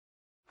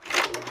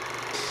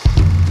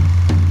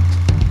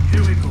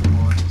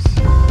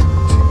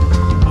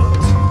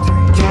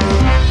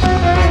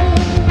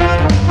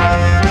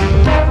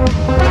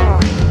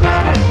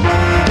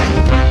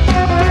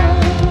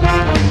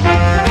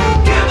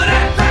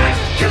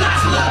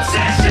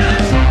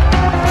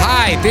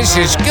This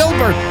is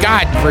Gilbert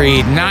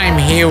Gottfried, and I'm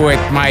here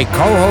with my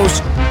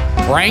co-host,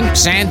 Frank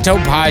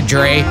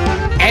Santopadre,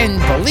 and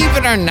believe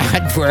it or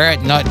not, we're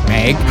at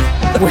Nutmeg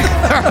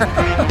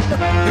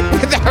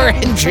with our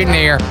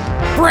engineer,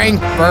 Frank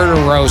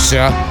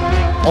Verderosa,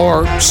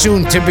 or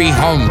soon-to-be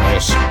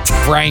homeless,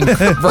 Frank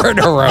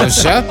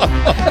Verderosa.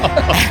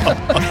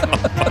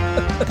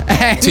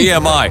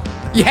 TMI.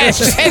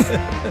 Yes,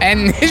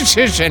 and this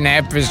is an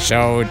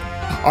episode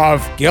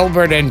of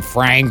Gilbert and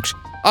Frank's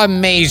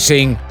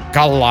Amazing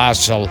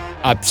Colossal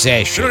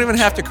Obsession. You don't even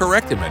have to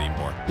correct him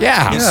anymore.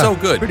 Yeah. He's so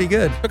good. Pretty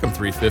good. Took him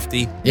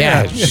 350.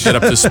 Yeah. Get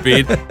up to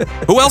speed.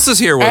 Who else is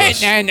here with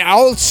us? And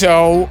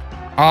also,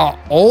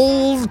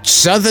 old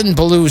Southern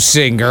blues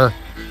singer,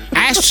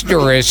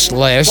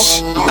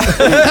 Asteriskless.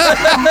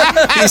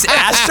 He's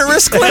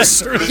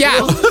asteriskless? Yeah.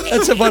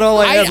 That's about all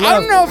I have I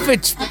don't know if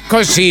it's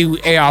because he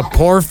a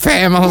poor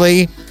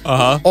family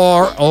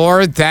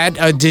or that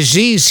a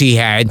disease he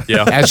had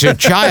as a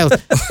child.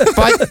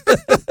 But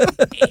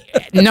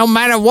no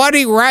matter what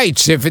he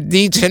writes, if it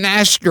needs an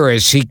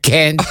asterisk, he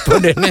can't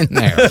put it in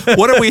there.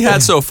 What have we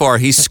had so far?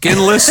 He's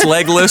skinless,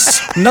 legless,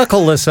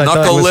 Knuckleless, I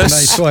thought was a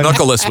nice one.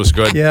 Knuckleless was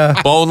good. Yeah.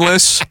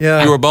 Boneless.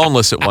 Yeah. You were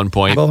boneless at one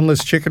point.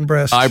 Boneless chicken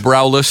breast.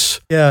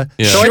 Eyebrowless. Yeah.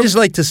 Yeah. So I just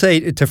like to say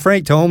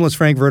to homeless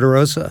Frank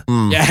Verderosa,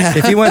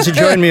 if he wants to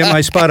join me at my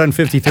spot on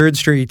 53rd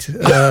Street,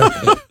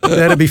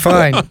 that'd be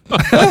fine.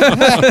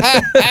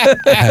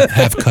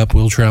 Half cup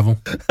will travel.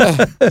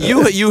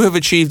 You have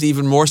achieved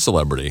even more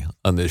celebrity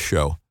on this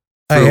show.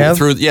 I have?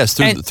 Through the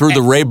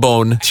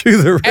Raybone. Through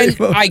the And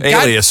rainbow.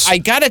 alias. I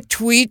got a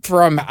tweet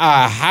from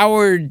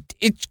Howard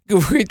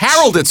Itzkowitz.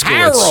 Harold Itzkowitz.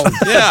 Harold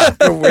Yeah.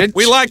 Itzkowitz.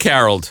 We like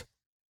Harold.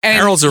 And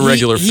Harold's a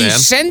regular he fan.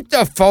 sent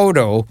a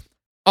photo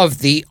of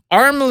the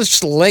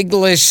armless,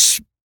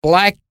 legless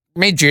black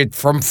midget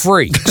from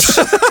Freaks.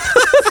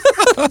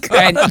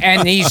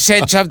 and he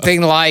said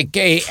something like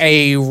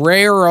a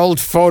rare old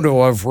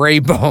photo of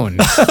Raybone.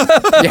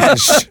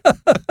 Yes.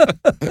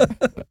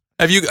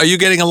 Are you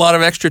getting a lot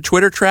of extra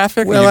Twitter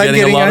traffic? Well, Are you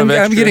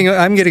I'm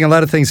getting a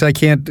lot of things I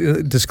can't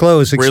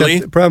disclose. Except Really?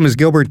 the problem is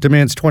Gilbert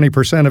demands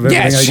 20% of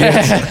everything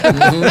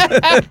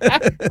I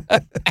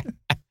get.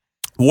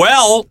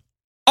 Well,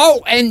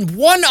 Oh, and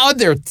one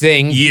other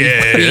thing.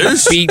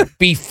 Yes?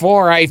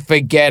 Before I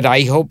forget,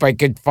 I hope I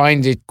could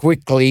find it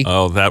quickly.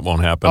 oh, that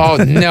won't happen. Oh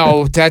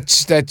no,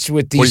 that's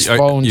with these What,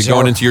 phones. you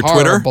going into your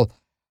horrible.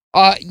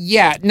 Twitter?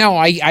 Yeah, no,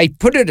 I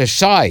put it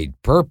aside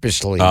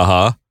purposely.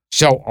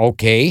 So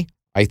okay,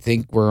 I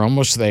think we're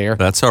almost there.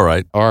 That's all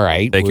right. All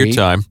right, Take your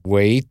time.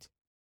 Wait.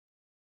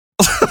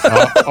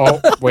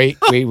 Wait.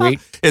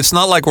 It's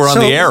not like we're on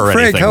the air or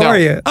Frank, anything. how are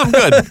you? I'm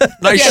good.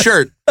 Nice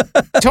shirt.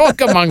 Talk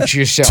amongst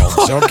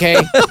yourselves,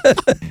 okay?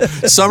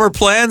 Summer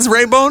plans,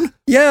 Raybone?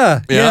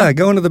 Yeah,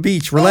 going to the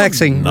beach,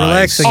 relaxing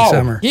nice.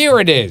 summer. Here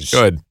it is.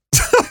 Good.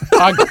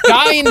 A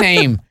guy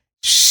named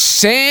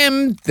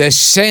Sam the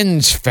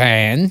Sens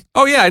fan.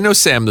 Oh, yeah, I know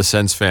Sam the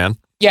Sens fan.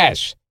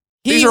 Yes.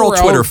 These are all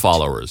Twitter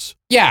followers.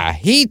 Yeah,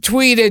 he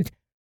tweeted,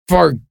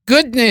 "For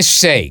goodness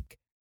sake,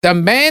 the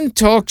man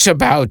talks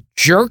about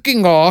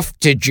jerking off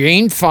to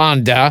Jane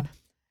Fonda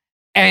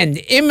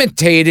and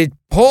imitated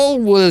Paul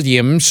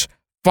Williams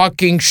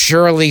fucking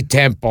Shirley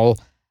Temple.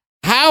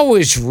 How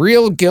is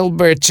Real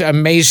Gilbert's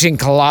Amazing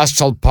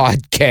Colossal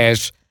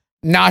Podcast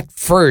not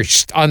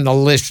first on the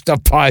list of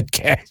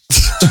podcasts?"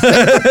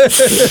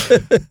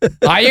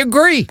 I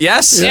agree.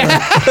 Yes? Yeah.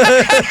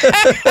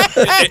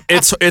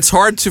 It's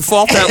hard to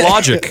fault that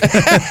logic.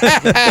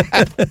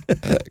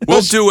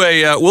 We'll do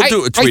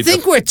a tweet. I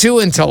think we're too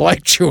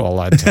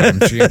intellectual at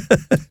times. Yeah.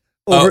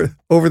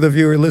 Over the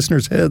viewer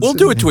listeners' heads. We'll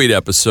do a tweet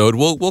episode.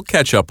 We'll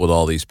catch up with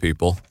all these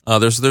people.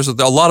 There's a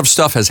lot of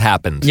stuff has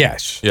happened.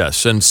 Yes.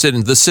 Yes, and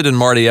the Sid and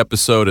Marty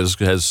episode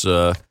has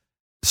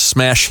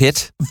smash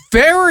hit.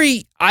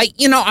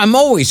 I'm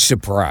always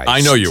surprised.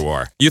 I know you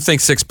are. You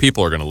think 6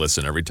 people are going to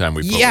listen every time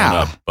we put one Yeah.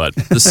 up, but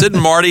the Sid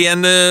and Marty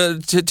and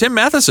Tim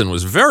Matheson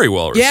was very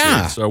well received.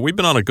 Yeah. So we've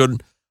been on a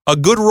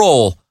good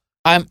roll.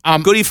 I'm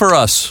Goodie for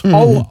us.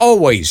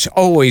 always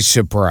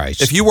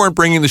surprised. If you weren't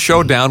bringing the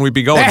show down, we'd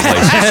be going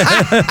places.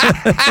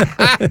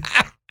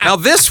 Now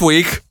this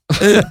week,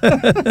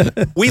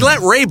 we let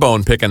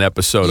Raybone pick an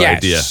episode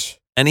idea,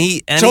 and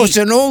it's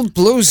an old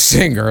blues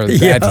singer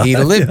that he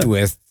lived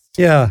with.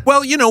 Yeah.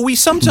 Well, we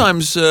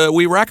sometimes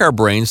we rack our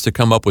brains to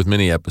come up with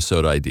mini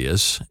episode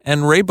ideas,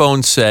 and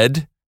Raybone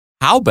said,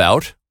 "How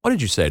about what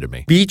did you say to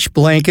me? Beach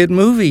blanket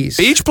movies.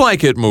 Beach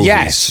blanket movies."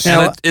 Yes.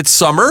 and Now- it's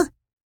summer.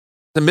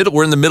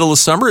 We're in the middle of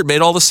summer. It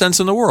made all the sense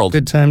in the world.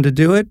 Good time to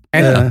do it.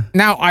 And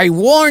now I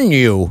warn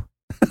you,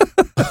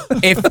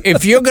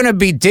 if you're going to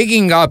be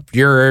digging up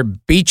your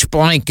beach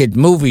blanket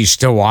movies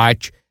to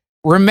watch,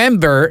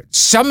 remember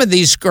some of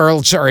these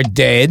girls are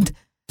dead,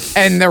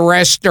 and the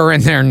rest are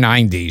in their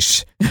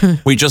 90s.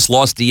 We just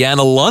lost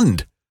Deanna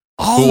Lund,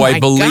 who I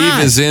believe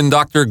is in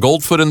Dr.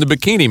 Goldfoot and the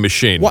Bikini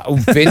Machine. What,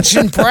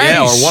 Vincent Price?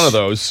 Yeah, or one of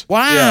those.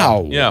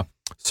 Wow. Yeah.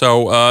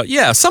 So,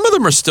 some of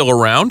them are still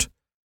around.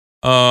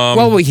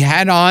 Well, we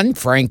had on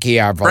Frankie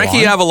Avalon.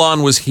 Frankie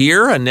Avalon was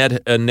here.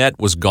 Annette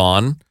was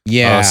gone.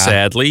 Yeah,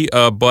 sadly.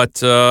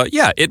 But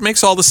it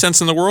makes all the sense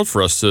in the world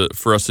for us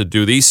to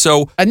do these.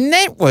 So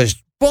Annette was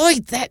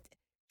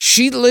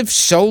she lived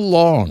so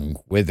long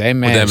with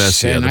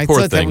MS, and I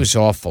thought that was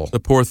awful. The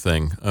poor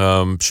thing.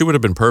 She would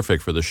have been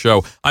perfect for the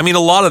show. I mean, a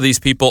lot of these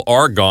people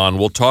are gone.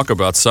 We'll talk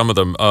about some of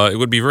them. It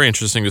would be very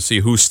interesting to see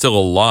who's still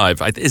alive.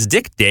 Is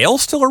Dick Dale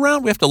still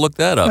around? We have to look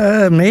that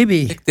up.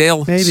 Maybe. Dick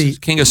Dale, maybe.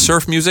 King of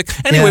surf music.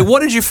 Anyway, What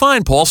did you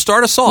find, Paul?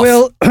 Start us off.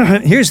 Well,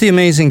 here's the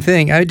amazing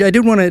thing. I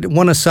did want to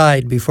one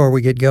aside before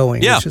we get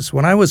going. Yeah. Which is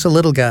when I was a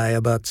little guy,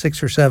 about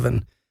 6 or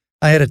 7,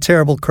 I had a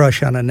terrible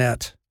crush on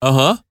Annette.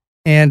 Uh-huh.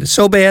 And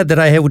so bad that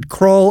I would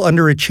crawl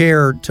under a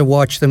chair to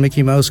watch the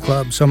Mickey Mouse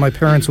Club so my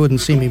parents wouldn't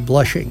see me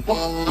blushing.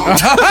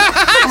 That's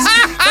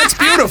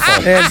beautiful.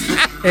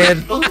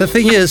 And the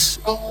thing is,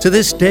 to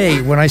this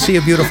day, when I see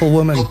a beautiful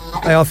woman,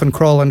 I often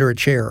crawl under a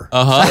chair.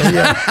 Uh-huh. So,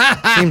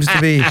 yeah, seems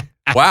to be.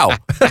 Wow.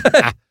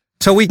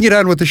 So we can get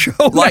on with the show.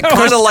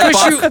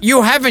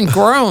 You haven't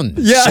grown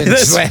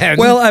since then.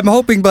 Well, I'm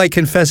hoping by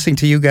confessing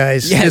to you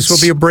guys, this will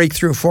be a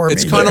breakthrough for me.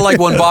 It's kind of like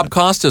when Bob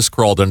Costas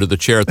crawled under the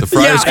chair at the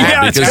Friars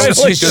Club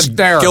because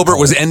Gilbert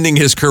was ending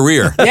his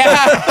career.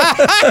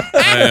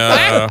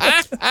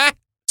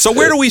 So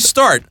where do we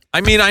start?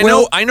 I mean,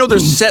 I know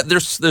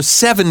there's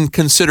 7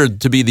 considered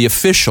to be the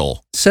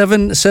official.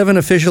 Seven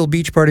official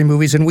Beach Party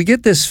movies, and we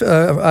get this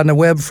on the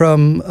web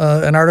from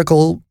an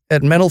article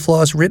at Mental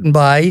Floss written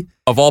by,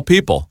 of all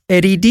people,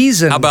 Eddie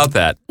Deason. How about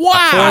that?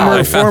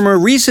 Wow.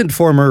 Recent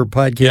former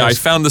podcast. Yeah, I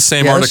found the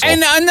same article.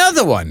 And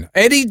another one.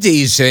 Eddie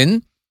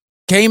Deason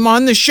came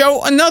on the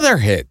show, another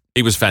hit.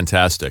 He was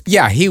fantastic.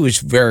 Yeah, he was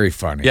very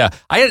funny. Yeah,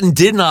 I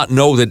did not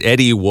know that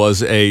Eddie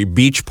was a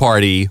Beach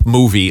Party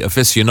movie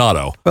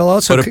aficionado. Well,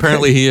 also, but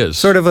apparently he is.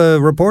 Sort of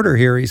a reporter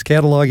here. He's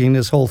cataloging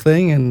this whole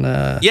thing, and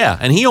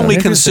and he only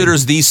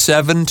considers these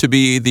 7 to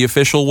be the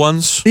official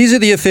ones. These are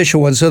the official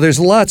ones. So there's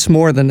lots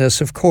more than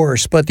this, of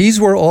course, but these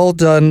were all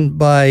done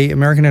by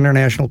American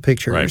International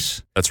Pictures.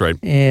 Right. That's right.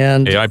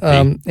 And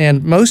AIP.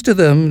 And most of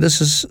them,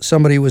 this is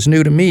somebody who was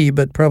new to me,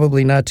 but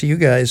probably not to you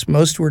guys.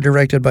 Most were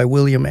directed by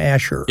William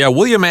Asher. Yeah,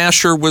 William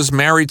Asher was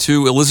married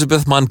to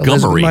Elizabeth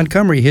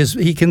Montgomery.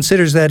 He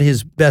considers that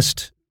his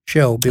best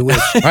show,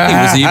 Bewitched. He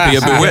was the EP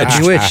of Bewitched.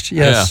 Bewitched,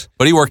 yes. Yeah,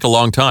 but he worked a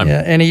long time.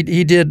 Yeah, and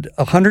he did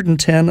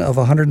 110 of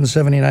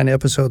 179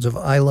 episodes of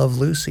I Love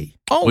Lucy.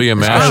 Oh,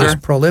 William Asher. Asher. Was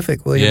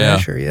prolific, William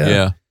Asher,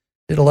 yeah.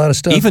 Did a lot of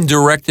stuff. Even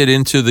directed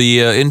into the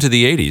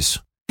 80s.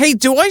 Hey,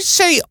 do I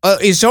say,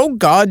 is Oh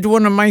God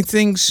one of my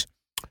things?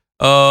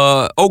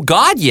 Oh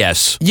God,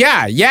 yes.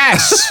 Yeah,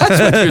 yes.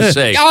 That's what you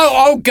say.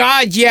 Oh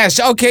God, yes.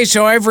 Okay,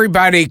 so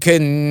everybody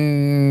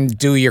can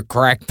do your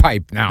crack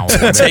pipe now.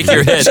 Take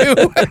your hit.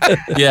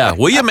 Yeah,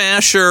 William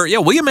Asher. Yeah,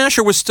 William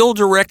Asher was still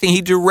directing.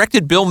 He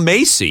directed Bill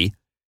Macy.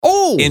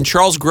 In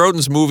Charles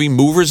Grodin's movie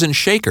Movers and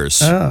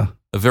Shakers. Oh.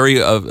 A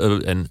very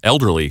an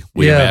elderly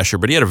William Asher,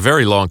 but he had a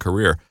very long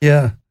career.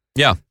 Yeah.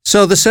 Yeah.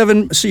 So the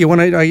 7. So you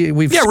want to?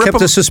 We've kept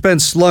the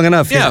suspense long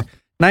enough. Yeah.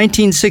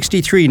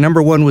 1963,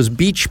 number 1 was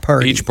Beach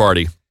Party. Beach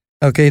Party.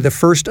 Okay, the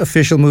first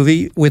official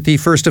movie with the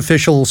first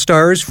official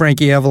stars,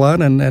 Frankie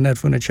Avalon and Annette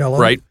Funicello.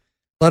 Right.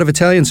 A lot of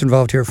Italians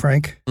involved here,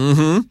 Frank.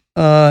 Mm-hmm.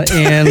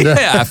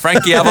 And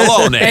Frankie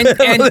Avalone. and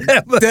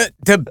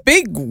the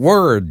big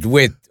word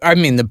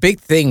the big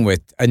thing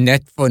with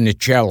Annette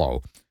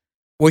Funicello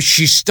was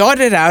she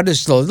started out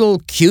as the little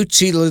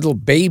cutesy little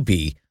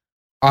baby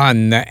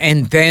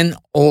and then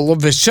all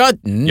of a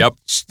sudden, out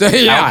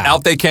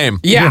they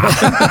came. Yeah,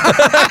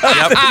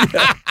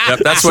 yep.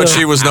 That's what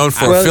she was known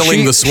for,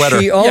 filling the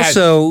sweater. She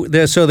also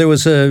there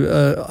was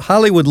a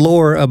Hollywood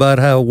lore about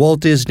how Walt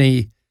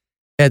Disney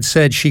had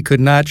said she could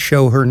not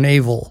show her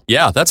navel.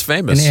 Yeah, that's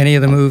famous in any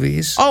of the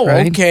movies. Oh,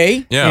 right?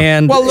 okay. Yeah,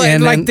 and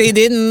they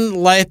didn't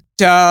let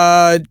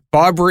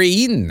Barbara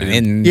Eden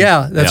in.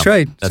 Yeah, that's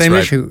right. Same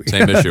issue.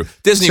 Same issue.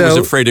 Disney was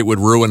afraid it would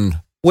ruin.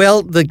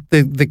 Well,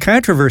 the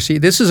controversy,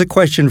 this is a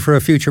question for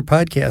a future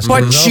podcast.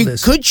 But she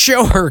could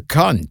show her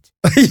cunt.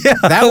 Yeah.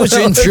 That was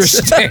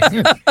interesting.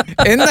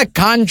 In the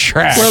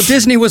contract. Well,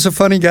 Disney was a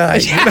funny guy.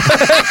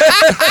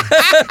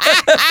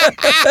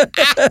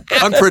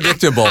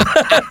 Unpredictable.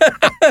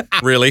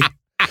 Really?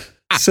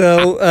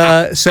 So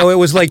it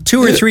was like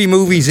 2 or 3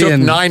 movies it took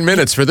in. 9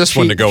 minutes for this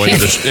one to go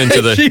into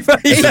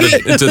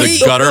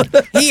the gutter.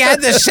 He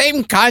had the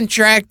same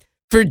contract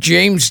for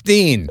James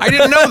Dean. I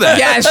didn't know that.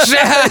 Yes.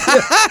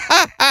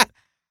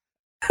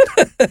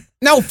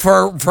 No,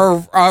 for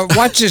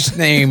what's his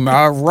name?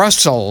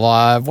 Russell.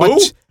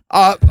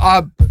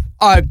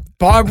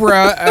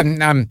 Barbara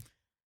and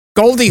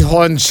Goldie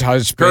Hawn's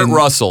husband.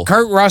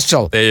 Kurt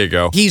Russell. There you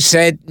go. He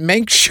said,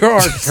 make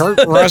sure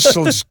Kurt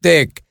Russell's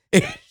dick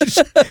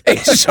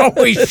is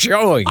always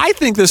showing. I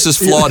think this is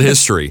flawed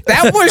history.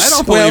 That was, I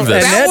don't believe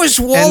this. That was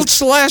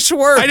Walt's last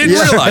word. I didn't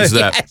realize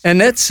that.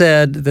 Annette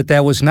said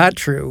that was not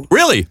true.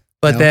 Really?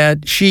 But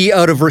that she,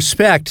 out of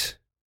respect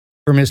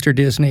for Mr.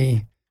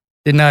 Disney,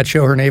 did not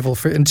show her navel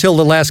until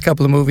the last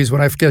couple of movies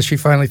when I guess she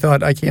finally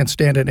thought, I can't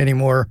stand it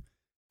anymore.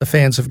 the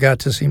fans have got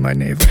to see my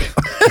navel.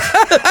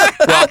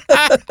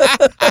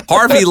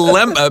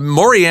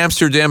 Maury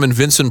Amsterdam and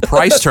Vincent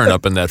Price turn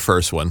up in that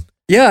first one.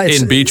 Yeah,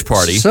 in Beach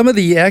Party. Some of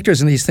the actors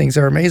in these things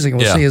are amazing.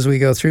 We'll see as we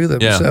go through them.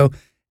 Yeah. So,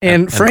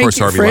 and of course,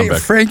 Harvey Lembeck.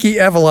 Frankie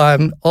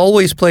Avalon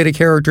always played a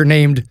character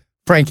named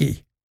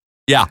Frankie.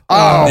 Yeah.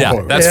 Oh,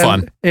 yeah, that's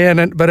fun.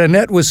 But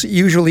Annette was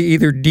usually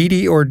either Dee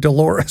Dee or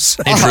Dolores.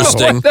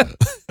 Interesting.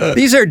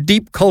 These are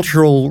deep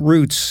cultural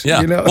roots.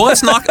 Yeah. You know? Well,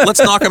 let's knock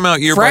them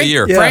out year by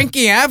year. Yeah.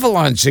 Frankie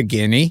Avalon's a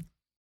guinea.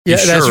 Yeah,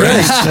 He that's sure right.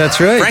 is. That's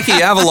right. Frankie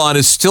Avalon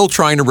is still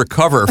trying to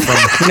recover from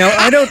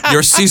I don't.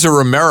 your Cesar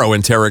Romero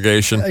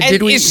interrogation.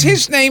 And is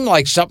his name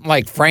like something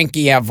like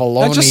Frankie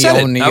Avalone? I just said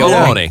it. O'Neill?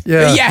 Avalone.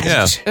 Yeah.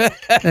 Yes.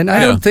 And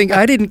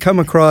I didn't come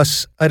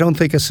across,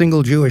 a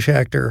single Jewish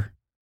actor.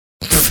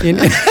 We'll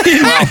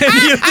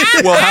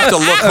have to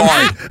look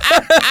hard.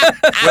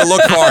 We'll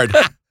look hard.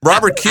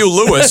 Robert Q.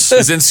 Lewis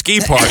is in Ski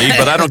Party,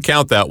 but I don't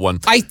count that one.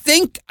 I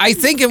think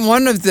in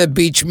one of the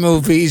beach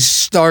movies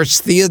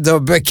stars Theodore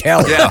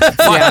Bickel. Yeah,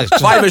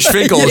 Five-ish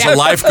Finkel is a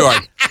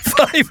lifeguard.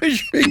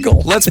 Five-ish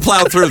Finkel. Let's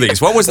plow through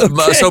these. What was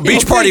so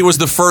Beach Party was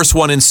the first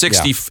one in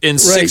 64.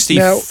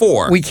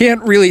 Now, we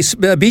can't really.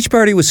 Beach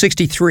Party was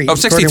 63. Oh,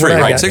 63,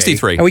 right?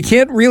 63. And we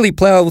can't really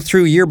plow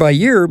through year by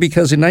year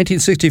because in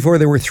 1964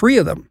 there were 3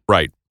 of them.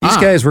 Right. These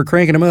guys were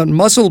cranking them out.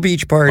 Muscle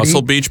Beach Party.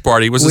 Muscle Beach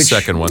Party was the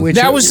second one.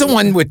 That was the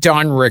one with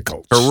Don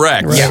Rickles.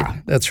 Correct. Right, Yeah.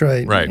 that's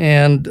right. Right.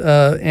 And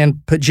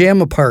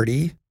Pajama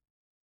Party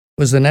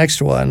was the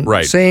next one.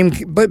 Right. Same,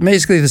 but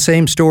basically the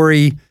same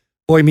story.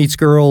 Boy meets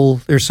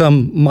girl. There's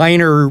some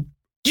minor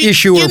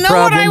issue or You know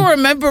problem. what I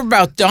remember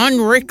about Don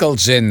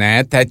Rickles in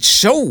that's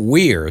so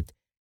weird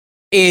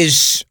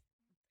is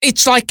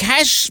it's like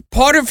has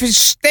part of his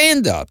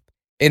stand-up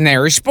in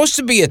there. He's supposed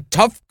to be a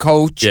tough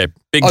coach. Yeah,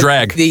 big of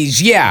drag.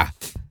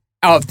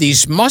 Of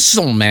these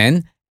muscle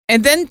men.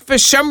 And then for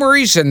some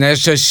reason,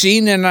 there's a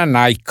scene in a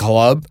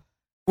nightclub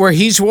where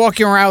he's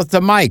walking around with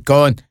the mic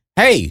going,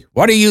 "Hey,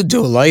 what do you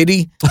do,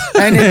 lady?"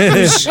 And it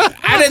was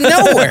out of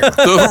nowhere.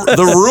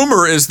 The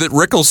rumor is that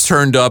Rickles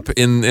turned up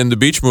in the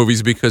Beach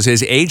movies because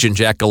his agent,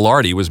 Jack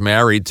Gallardi, was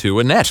married to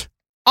Annette.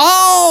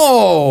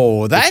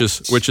 Oh,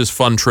 which is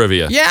fun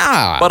trivia.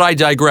 Yeah. But I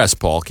digress,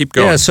 Paul. Keep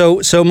going. Yeah,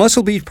 so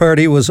Muscle Beach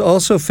Party was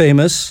also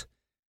famous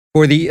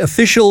for the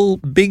official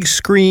big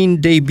screen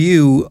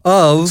debut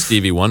of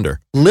Stevie Wonder.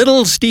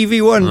 Little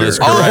Stevie Wonder. That's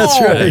correct.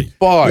 That's right.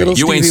 Boy. Little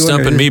You ain't Stevie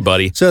stumping Wonder. me,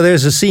 buddy. So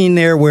there's a scene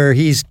there where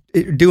he's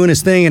doing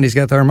his thing and he's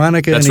got the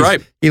harmonica. That's and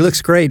right. He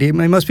looks great. He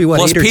must be,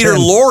 Plus 8 or Peter 10.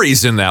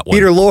 Lorre's in that one.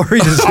 Peter Lorre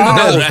is in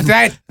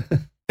that. Oh,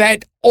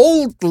 that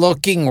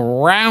old-looking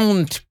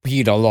round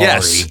Peter Lorre.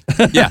 Yes.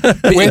 Yeah.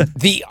 With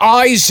the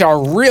eyes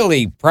are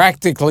really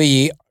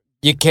practically,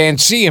 you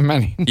can't see him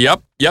anymore.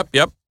 Yep.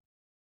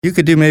 You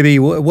could do maybe,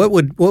 what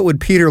would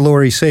Peter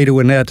Lorre say to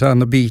Annette on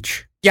the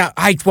beach? Yeah,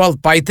 well,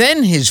 by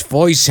then his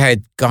voice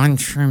had gone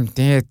from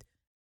that.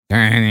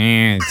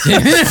 Yeah.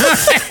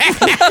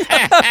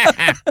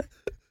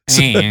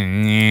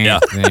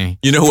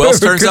 You know who else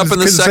turns up in the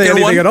Couldn't say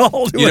second one? anything at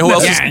all to You know who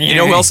else? Annette. You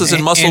know who else is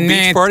in Muscle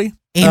Beach Party?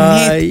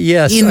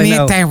 Yes, I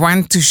know. I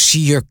want to see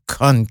your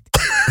cunt.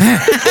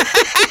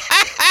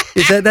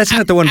 That's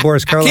not the one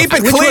Boris Karloff. Keep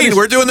it Which one clean. is-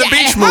 We're doing the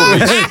beach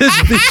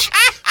movies.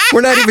 We're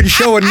not even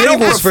showing No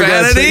navels for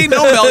God's profanity, sake.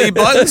 no belly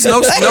buttons,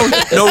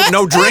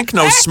 no drink,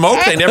 no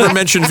smoke. They never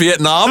mentioned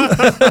Vietnam.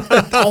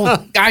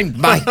 Oh,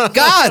 my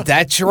God,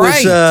 that's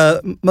right.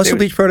 Was Muscle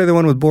Beach Party the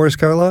one with Boris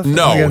Karloff?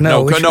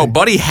 No.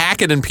 Buddy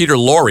Hackett and Peter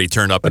Lorre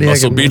turned up in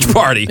Muscle Beach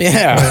Party.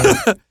 Yeah.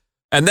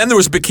 And then there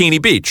was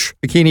Bikini Beach.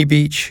 Bikini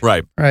Beach.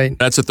 Right. Right.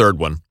 That's the third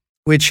one.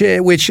 Which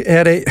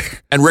had a...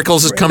 And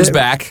Rickles comes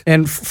back.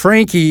 And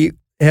Frankie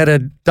had a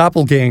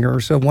doppelganger.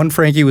 So one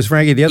Frankie was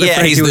Frankie. The other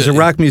Frankie was a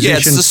rock musician. Yeah,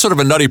 it's just sort of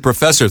a Nutty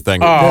Professor thing.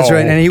 That's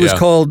right. And he was Yeah.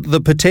 called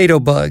the Potato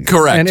Bug.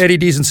 Correct. And Eddie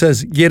Deason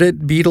says, "Get it,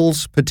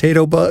 Beatles,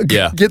 Potato Bug."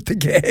 Yeah. Get the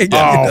gag.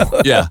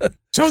 Oh. Yeah.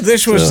 So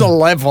this was the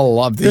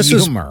level of the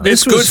humor.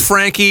 It's good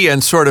Frankie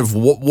and sort of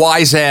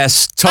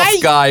wise-ass, tough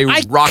guy,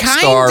 I rock kind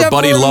star, of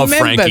buddy love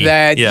remember Frankie.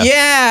 that.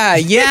 Yeah.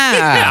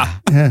 Yeah.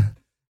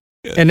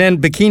 And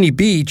then Bikini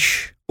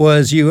Beach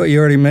was, you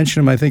already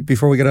mentioned him, I think,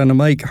 before we got on the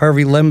mic,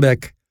 Harvey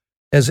Lembeck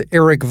as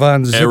Eric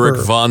Von Zipper.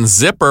 Eric Von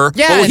Zipper.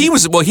 Yeah.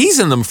 He's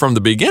in them from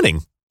the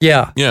beginning.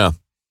 Yeah. Yeah.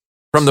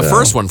 From the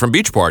first one, from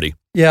Beach Party.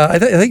 Yeah, I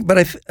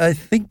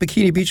think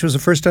Bikini Beach was the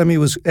first time he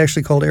was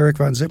actually called Eric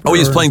Von Zipper. Oh, he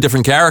was playing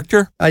different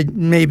character?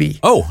 Maybe.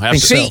 Oh,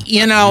 absolutely.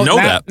 See, Know now,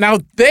 that. now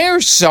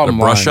there's someone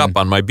Brush up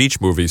on my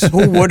beach movies.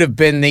 who would have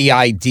been the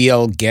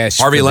ideal guest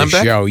Harvey for the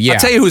Lembeck? show. Yeah. I'll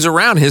tell you who's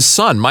around. His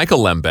son, Michael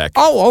Lembeck.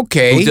 Oh,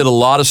 okay. Who did a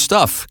lot of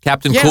stuff.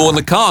 Captain Yeah. Cool and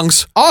the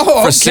Kongs. Oh,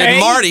 okay. For Sid and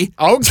Marty.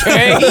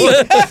 Okay.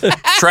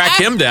 Track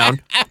him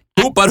down.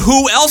 But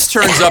who else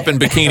turns up in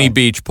Bikini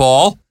Beach,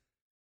 Paul?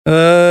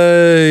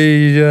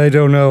 I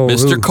don't know.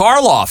 Mr. Who?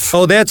 Karloff.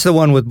 Oh, that's the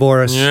one with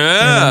Boris.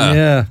 Yeah.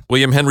 Yeah.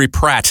 William Henry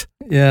Pratt.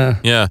 Yeah.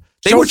 Yeah.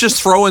 They were just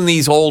throwing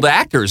these old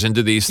actors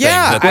into these things.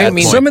 Yeah, at that I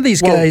mean, point. Some of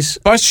these guys.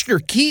 Buster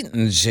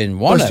Keaton's in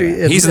one of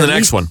them. He's in the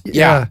next one.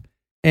 Yeah.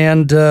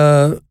 And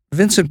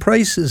Vincent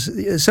Price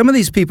is. Some of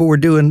these people were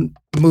doing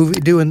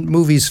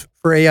movies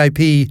for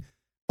AIP,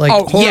 like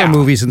horror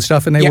movies and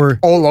stuff, and they were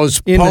all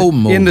those Poe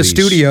movies in the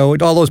studio.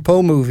 All those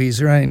Poe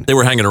movies, right? They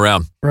were hanging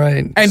around,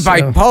 right? And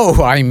by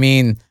Poe, I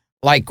mean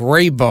like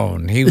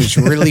Raybone. He was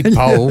really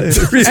Poe.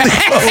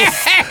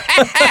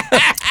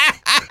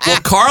 Well,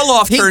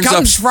 Karloff turns up. He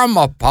comes from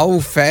a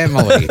Poe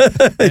family.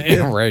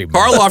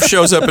 Karloff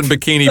shows up in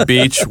Bikini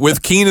Beach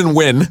with Keenan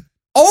Wynn.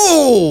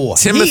 Oh,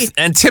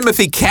 and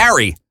Timothy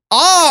Carey.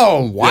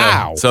 Oh,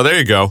 wow. Yeah, so there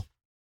you go.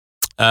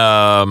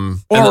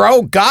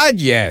 Oh God,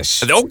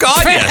 yes. Oh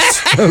God,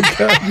 yes. Oh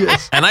God,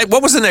 yes. And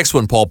what was the next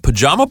one, Paul?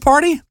 Pajama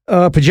Party?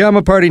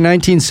 Pajama Party,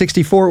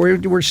 1964.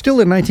 We're still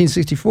in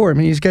 1964. I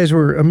mean, these guys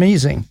were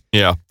amazing.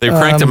 Yeah, they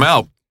cranked them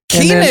out.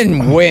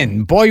 Keenan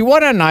Wynn, boy,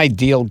 what an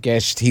ideal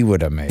guest he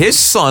would have made. His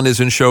son is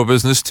in show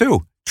business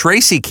too.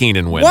 Tracy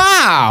Keenan Wynn.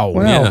 Wow.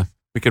 Yeah,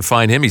 we could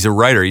find him. He's a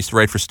writer. He used to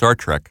write for Star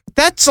Trek.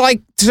 That's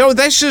like, so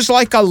this is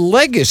like a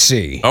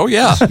legacy. Oh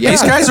yeah,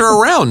 these guys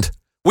are around.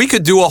 We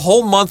could do a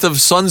whole month of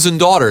sons and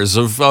daughters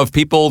of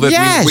people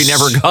that we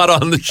never got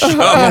on the show.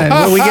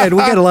 Well, we got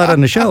a lot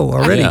on the show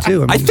already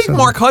too. I think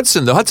Mark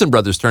Hudson, the Hudson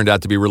brothers, turned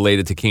out to be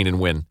related to Keenan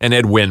Wynn and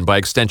Ed Wynn by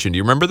extension. Do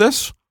you remember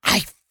this? I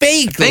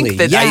think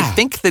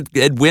that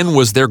Ed Wynn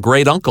was their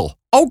great uncle.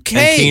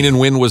 Okay. And Keenan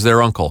Wynn was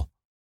their uncle.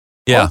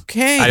 Yeah.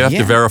 Okay. I have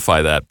to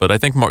verify that, but I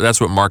think that's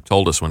what Mark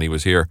told us when he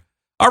was here.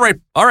 All right,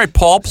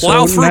 Paul,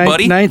 plow through,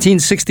 buddy.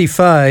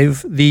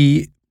 1965,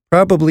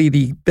 probably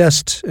the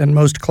best and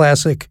most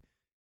classic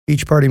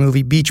Beach Party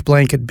movie, Beach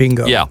Blanket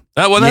Bingo. Yeah.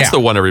 That's the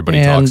one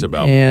everybody talks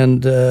about.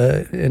 And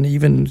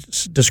even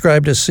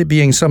described as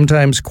being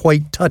sometimes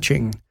quite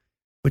touching,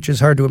 which is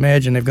hard to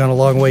imagine. They've gone a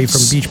long way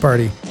from Beach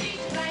Party.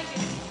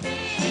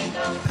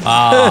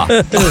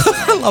 I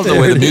love the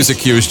way the music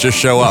cues just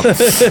show up.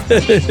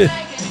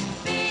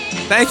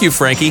 Thank you,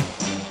 Frankie.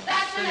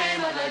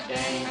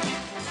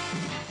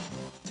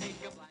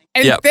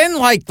 And then,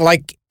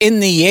 like in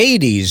the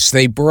 80s,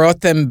 they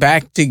brought them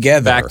back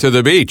together. Back to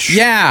the beach.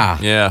 Yeah.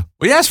 Yeah.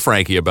 We asked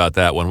Frankie about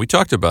that one. We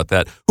talked about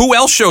that. Who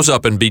else shows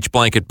up in Beach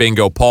Blanket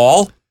Bingo,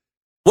 Paul?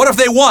 What if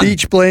they won?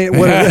 Beach Blanket.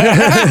 What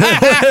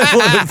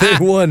if they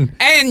won?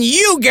 And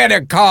you get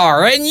a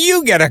car, and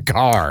you get a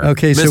car.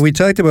 Okay, so we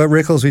talked about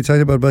Rickles. We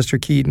talked about Buster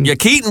Keaton. Yeah,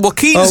 Keaton. Well,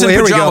 Keaton's in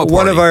here Pajama we go.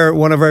 Party.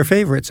 One of our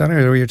favorites. I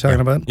don't know what you're talking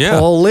about. Yeah.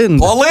 Paul Lynde.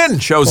 Paul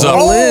Lynde shows up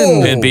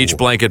in Beach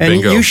Blanket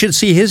Bingo. And you should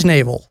see his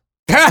navel.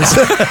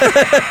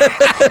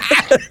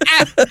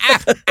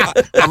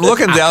 I'm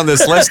looking down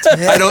this list.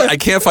 I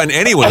can't find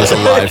anyone who's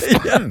alive.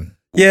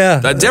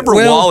 Yeah.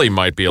 Deborah Wally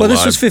might be alive. Well,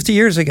 this was 50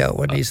 years ago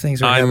when these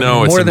things were happening. I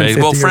know, it's more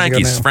amazing. Than 50 well,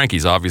 years ago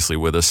Frankie's obviously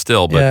with us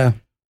still, but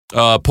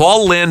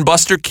Paul Lynde,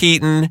 Buster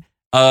Keaton,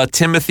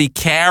 Timothy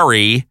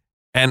Carey,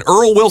 and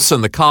Earl Wilson,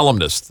 the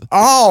columnist.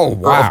 Oh,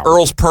 wow.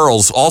 Earl's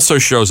Pearls also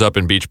shows up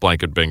in Beach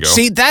Blanket Bingo.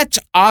 See, that's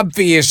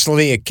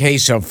obviously a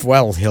case of,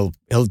 well, he'll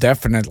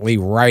definitely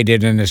write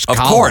it in his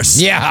column. Of course.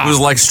 Yeah. It was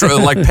like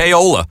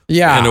payola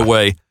in a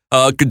way.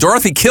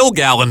 Dorothy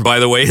Kilgallen, by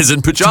the way, is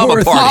in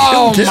Pajama Party.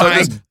 Oh, so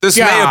my this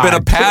may have been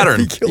a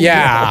pattern.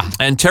 Yeah.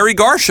 And Terry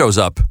Garr shows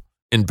up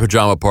in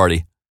Pajama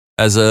Party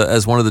as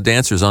one of the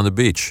dancers on the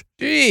beach.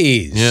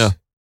 Jeez. Yeah.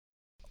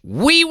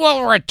 We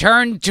will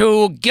return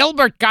to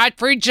Gilbert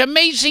Gottfried's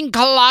Amazing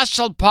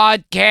Colossal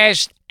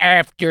Podcast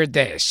after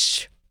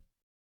this.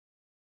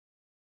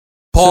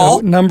 Paul?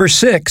 So, number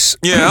 6.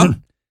 Yeah.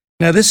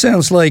 Now, this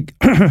sounds like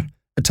a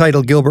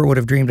title Gilbert would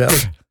have dreamed up.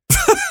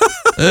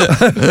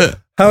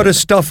 How to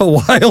Stuff a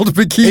Wild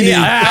Bikini.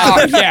 Yeah.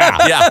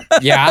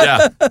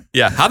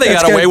 How they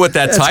got away with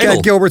that title? It's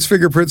got Gilbert's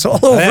fingerprints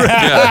all over it.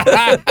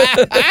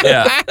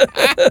 Yeah.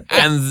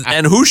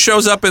 And who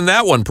shows up in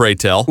that one, pray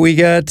tell? We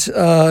got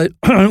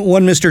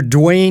one Mr.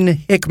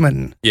 Dwayne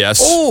Hickman. Yes.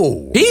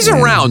 Oh. He's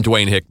around,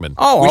 Dwayne Hickman.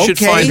 Oh, we should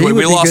find. He would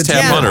We be lost good.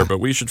 Tab Yeah. Hunter, but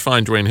we should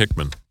find Dwayne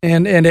Hickman.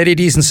 And Eddie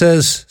Deason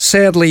says,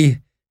 sadly,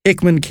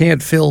 Hickman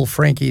can't fill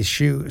Frankie's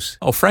shoes.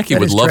 Oh, Frankie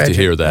That would is love tragic.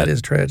 to hear that. That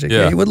is tragic.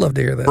 Yeah. Yeah, he would love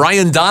to hear that.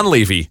 Brian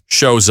Donlevy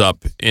shows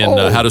up in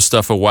How to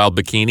Stuff a Wild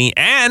Bikini,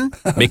 and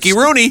Mickey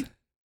Rooney.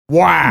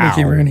 Wow.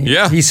 Mickey Rooney.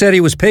 Yeah. He said he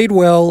was paid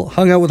well,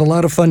 hung out with a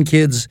lot of fun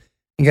kids,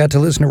 and got to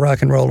listen to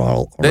rock and roll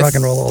all day.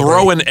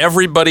 Throwing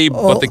everybody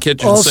but the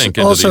kitchen sink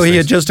into Also, these he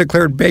things. had just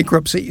declared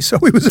bankruptcy, so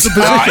he was in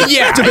a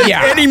position to make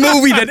any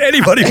movie that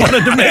anybody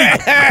wanted to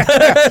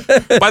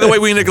make. By the way,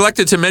 we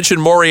neglected to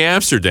mention Maury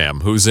Amsterdam,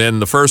 who's in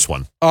the first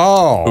one.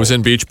 Oh. Who's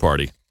in Beach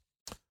Party.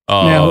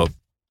 Now,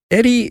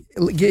 Eddie,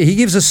 he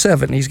gives us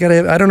 7. He's got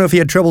to. I don't know if he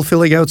had trouble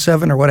filling out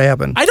 7 or what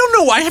happened. I don't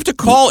know. I have to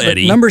call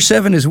Eddie. Number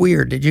 7 is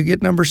weird. Did you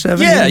get number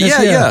 7?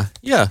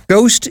 Yeah.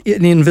 Ghost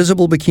in the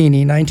Invisible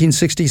Bikini,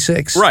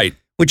 1966. Right.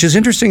 Which is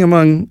interesting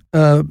among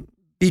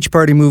beach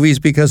party movies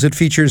because it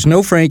features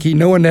no Frankie,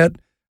 no Annette,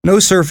 no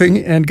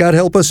surfing, and God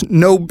help us,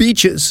 no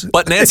beaches.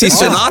 But Nancy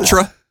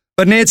Sinatra.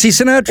 But Nancy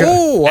Sinatra.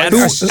 Oh,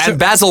 and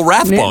Basil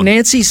Rathbone.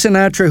 Nancy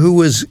Sinatra, who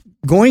was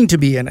going to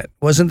be in it.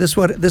 Wasn't this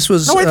what this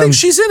was? No, I think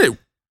she's in it.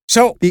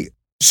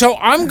 So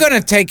I'm going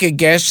to take a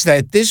guess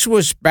that this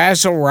was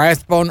Basil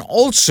Rathbone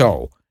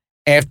also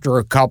after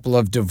a couple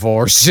of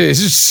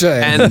divorces.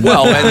 And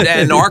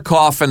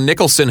Arkoff and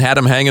Nicholson had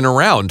him hanging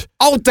around.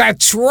 Oh,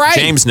 that's right.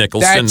 James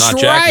Nicholson, That's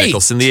not Jack right.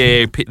 Nicholson,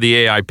 the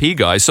AIP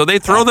guys. So they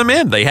throw them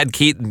in. They had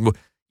Keaton,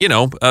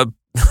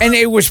 And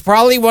it was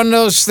probably one of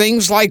those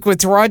things like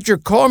with Roger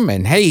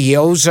Corman. Hey, he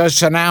owes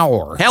us an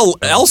hour. hell,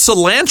 Elsa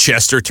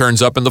Lanchester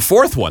turns up in the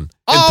fourth one in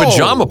Oh.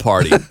 Pajama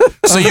Party.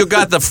 So you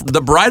got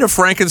the Bride of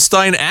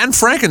Frankenstein and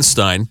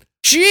Frankenstein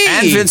Jeez.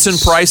 and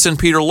Vincent Price and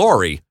Peter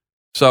Lorre.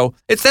 So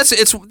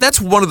that's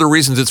one of the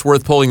reasons it's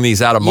worth pulling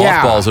these out of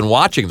mothballs and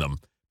watching them,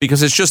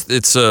 because it's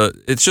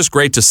just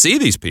great to see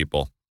these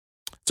people.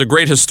 It's a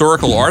great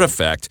historical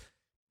artifact.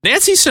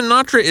 Nancy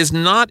Sinatra is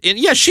not in.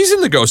 Yeah, she's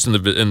in the Ghost in the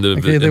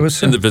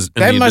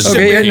That must have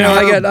Okay, been no,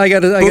 I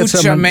got boots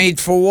something. are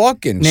made for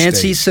walking.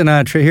 Nancy Steve.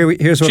 Sinatra.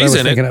 Here's what She's I was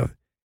in it. thinking of.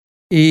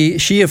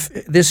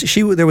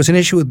 There was an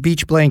issue with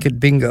Beach Blanket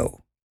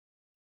Bingo.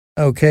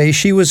 Okay,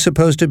 she was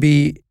supposed to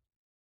be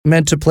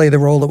meant to play the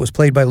role that was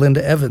played by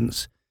Linda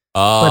Evans,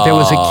 but there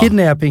was a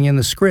kidnapping in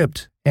the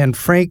script, and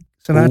Frank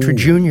Sinatra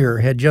Jr.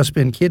 had just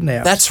been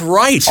kidnapped. That's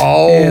right.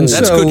 And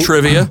That's so- good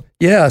trivia.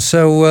 Yeah,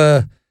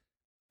 so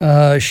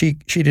she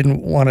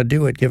didn't want to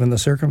do it given the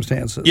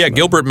circumstances. Yeah,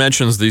 Gilbert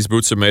mentions These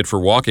Boots Are Made for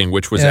Walking,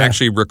 which was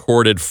actually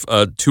recorded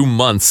 2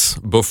 months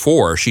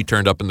before she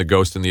turned up in The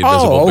Ghost in the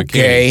Invisible Bikini.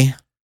 okay.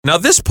 Now,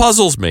 this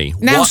puzzles me.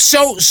 Now, What-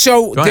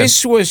 so Go ahead.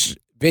 this was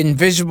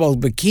Invisible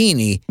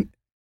Bikini,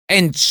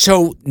 and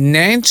so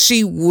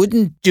Nancy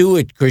wouldn't do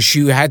it because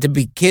she had to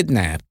be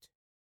kidnapped.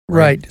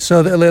 Right.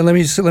 So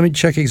let me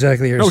check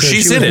exactly here. No, So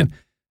she's she in was it.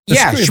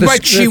 Yeah,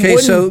 but she okay,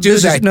 wouldn't so do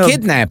this that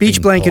kidnapping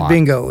Beach Blanket plot.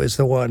 Bingo is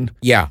the one.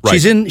 Yeah. Right.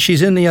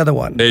 She's in the other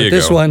one. There But you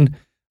this go. one,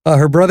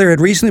 her brother had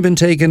recently been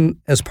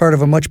taken as part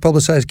of a much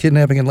publicized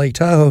kidnapping in Lake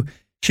Tahoe.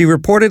 She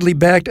reportedly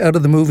backed out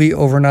of the movie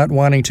over not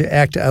wanting to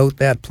act out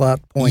that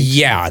plot point.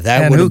 Yeah,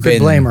 that And would who have could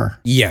been. blame her?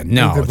 Yeah, Who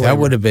no, could blame that her?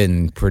 would have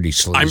been pretty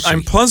sleazy.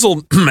 I'm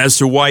puzzled as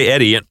to why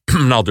Eddie,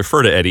 and I'll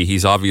defer to Eddie,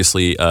 he's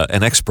obviously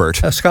an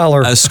expert, A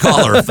scholar. a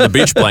scholar of the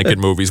Beach Blanket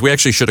movies. We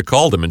actually should have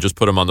called him and just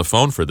put him on the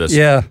phone for this.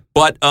 Yeah.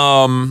 But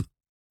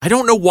I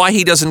don't know why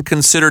he doesn't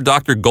consider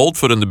Dr.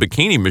 Goldfoot and the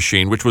Bikini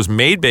Machine, which was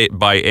made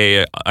by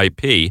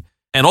AIP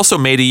and also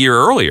made a year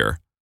earlier.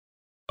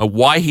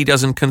 Why he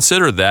doesn't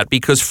consider that,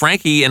 because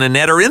Frankie and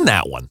Annette are in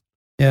that one.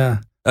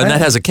 Yeah.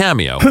 Annette has a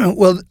cameo.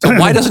 Well, So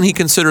why doesn't he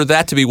consider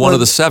that to be one Well, of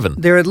the 7?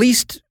 there are at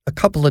least a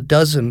couple of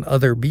dozen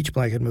other Beach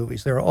Blanket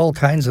movies. There are all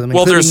kinds of them.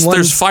 Well, including one-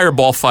 there's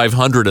Fireball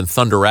 500 and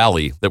Thunder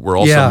Alley that were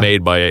also Yeah.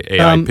 made by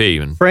AIP.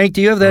 And Frank,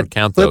 do you have I that don't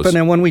count clip those. and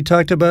then one we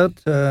talked about?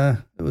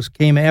 It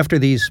came after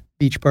these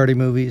beach party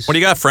movies. what do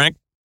you got, Frank?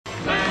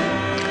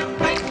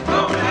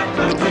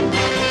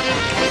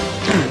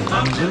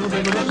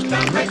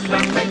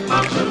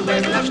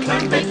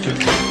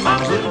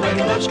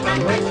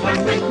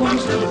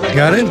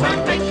 Got it?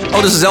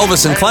 Oh, this is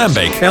Elvis and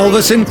Clambake.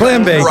 Elvis and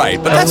Clambake.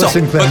 Right, but Elvis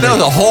and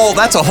Clambake.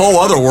 that's a whole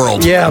other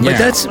world. Yeah, but Yeah.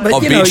 that's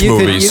Of you know beach you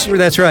movies. could.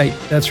 That's right.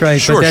 That's right.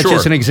 Sure, but that's sure.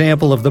 just an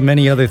example of the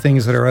many other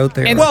things that are out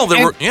there. And- Well,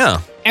 there were yeah.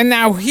 And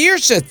now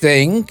here's the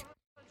thing.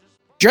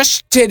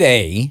 Just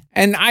today,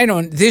 and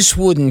this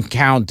wouldn't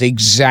count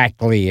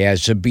exactly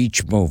as a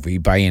beach movie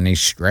by any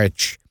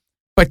stretch,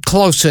 but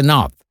close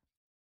enough.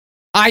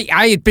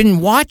 I had been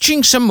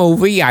watching some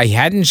movie I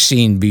hadn't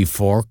seen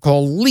before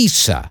called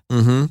Lisa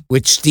Mm-hmm.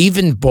 with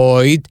Stephen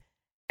Boyd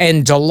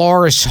and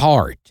Dolores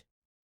Hart,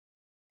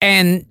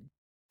 and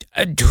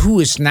who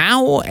is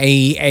now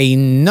a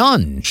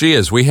nun. She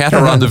is. We had her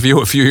on The View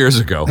a few years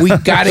ago. We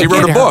got to She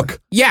wrote a book.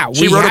 Yeah,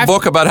 She we wrote a have-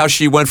 book about how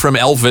she went from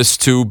Elvis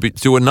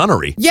to a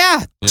nunnery.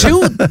 Yeah,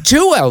 two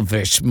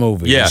Elvis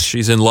movies. Yeah,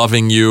 she's in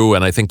Loving You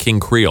and I think King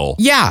Creole.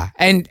 Yeah,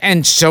 and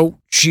so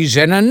she's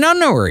in a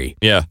nunnery,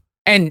 Yeah,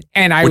 and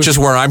I which was, is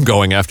where I'm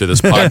going after this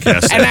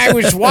podcast. and I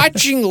was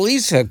watching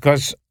Lisa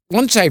because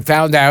once I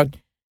found out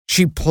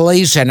she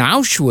plays an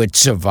Auschwitz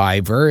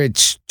survivor,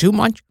 it's too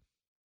much.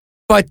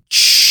 But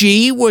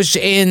she was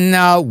in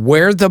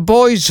Where the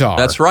Boys Are.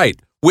 That's right.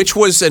 Which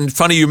was, and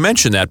funny you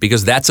mentioned that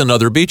because that's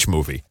another beach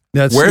movie.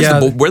 That's Where yeah,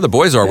 the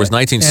Boys Are was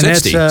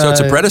 1960, that's, so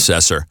it's a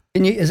predecessor.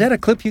 is that a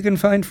clip you can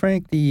find,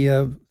 Frank?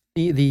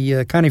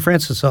 The Connie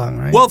Francis song,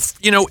 right? Well,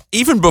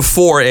 even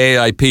before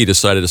AIP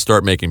decided to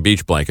start making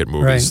beach blanket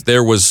movies, Right.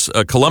 there was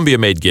Columbia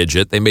made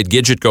Gidget. They made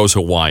Gidget Goes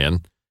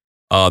Hawaiian.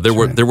 There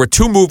were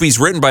 2 movies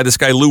written by this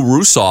guy Lou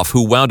Rusoff,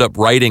 who wound up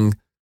writing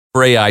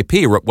for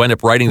AIP. Wound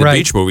up writing the Right.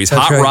 beach movies,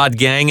 That's Hot right. Rod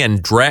Gang and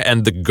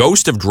the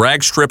Ghost of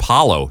Drag Strip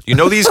Hollow. You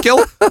know these,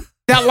 Gil?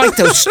 Now, like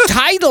those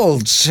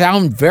titles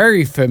sound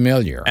very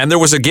familiar. And there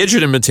was a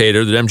Gidget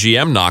imitator that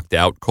MGM knocked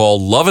out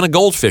called Love in a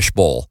Goldfish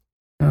Bowl.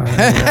 Oh, I've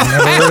never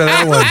heard of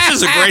that one. Which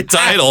is a great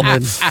title.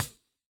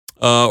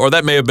 Or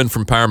that may have been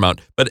from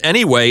Paramount. But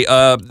anyway,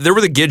 there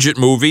were the Gidget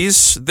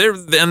movies. There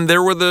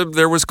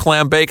was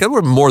Clambake. There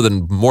were more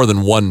than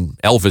one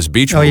Elvis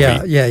Beach Oh movie. yeah.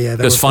 That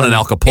There's was Fun in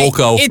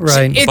Acapulco.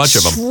 Right. A bunch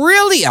of It's them.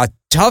 really a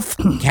tough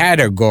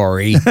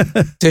category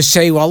to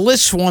say, well,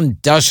 this one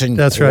doesn't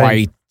That's quite.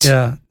 right.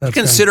 Yeah. You That's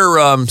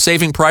consider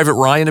Saving Private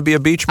Ryan to be a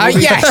beach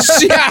movie?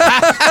 Yes.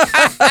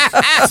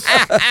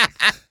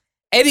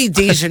 Eddie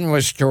Deason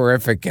was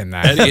terrific in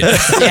that.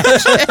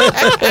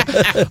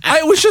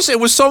 It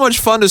was so much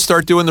fun to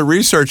start doing the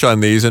research on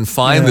these and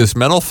find this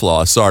Mental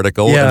Floss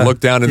article and look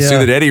down and see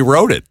that Eddie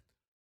wrote it.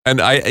 And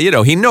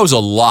he knows a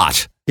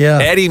lot. Yeah.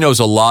 Eddie knows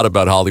a lot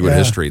about Hollywood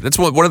history. That's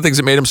one of the things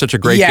that made him such a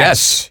great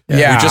guest.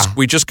 Yeah.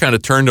 We just kind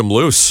of turned him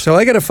loose. So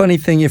I got a funny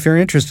thing, if you're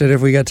interested,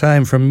 if we got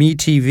time, from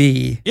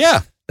MeTV.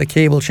 Yeah. The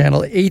cable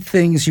channel, 8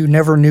 things you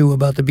never knew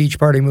about the Beach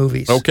Party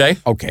movies. Okay.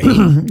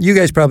 You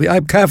guys probably,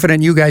 I'm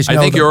confident you guys know I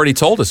think them. you already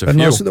told us a But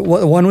few. most of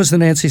one was the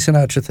Nancy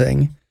Sinatra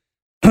thing.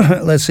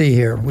 Let's see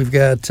here. We've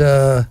got...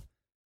 Well,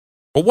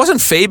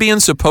 wasn't Fabian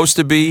supposed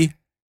to be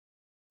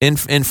in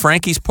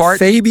Frankie's part?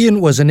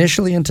 Fabian was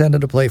initially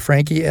intended to play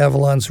Frankie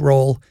Avalon's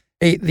role,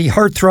 the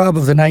heartthrob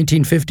of the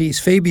 1950s,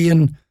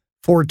 Fabian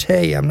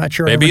Forte. I'm not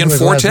sure. Fabian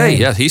Forte,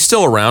 yeah, he's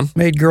still around.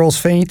 Made girls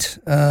faint,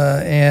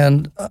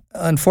 and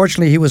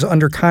unfortunately, he was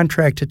under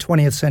contract to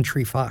 20th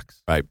Century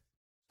Fox. Right.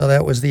 So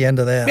that was the end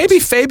of that. Maybe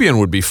Fabian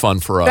would be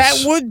fun for us.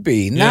 That would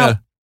be. Now,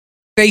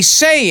 they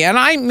say, and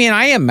I mean,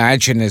 I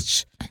imagine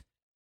it's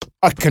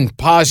a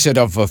composite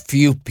of a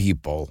few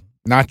people,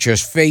 not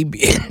just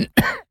Fabian.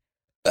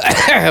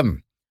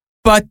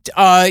 But,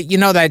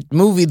 that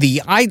movie,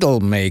 The Idol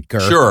Maker.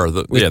 Sure,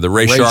 the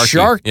Ray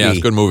Sharkey. Yeah, it's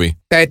a good movie.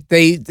 That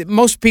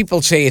most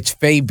people say it's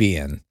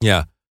Fabian.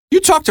 Yeah. You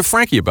talked to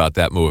Frankie about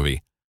that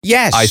movie.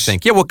 Yes. I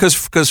think. Yeah, well,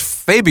 because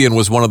Fabian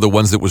was one of the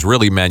ones that was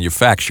really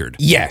manufactured.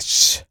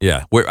 Yes.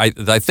 Yeah.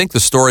 I think the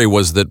story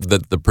was that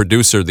the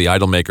producer, the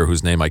Idol Maker,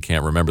 whose name I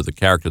can't remember, the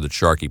character that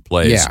Sharkey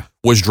plays,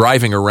 was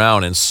driving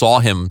around and saw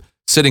him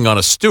sitting on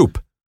a stoop.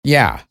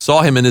 Yeah.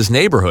 Saw him in his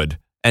neighborhood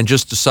and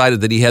just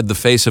decided that he had the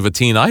face of a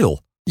teen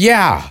idol.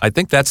 Yeah. I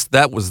think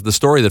that was the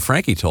story that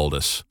Frankie told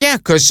us. Yeah,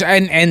 because,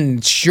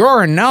 and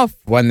sure enough,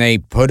 when they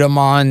put him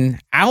on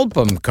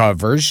album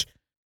covers,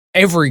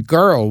 every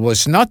girl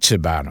was nuts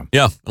about him.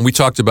 Yeah, and we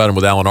talked about him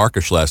with Alan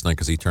Arkush last night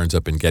because he turns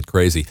up in Get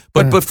Crazy.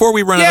 But before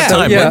we run out of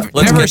time,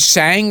 let's never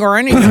sang or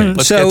anything.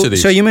 Let's get to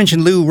these. So you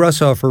mentioned Lou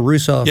Russoff or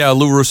Russoff. Yeah,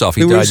 Lou Russoff.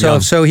 He died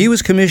young. So he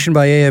was commissioned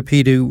by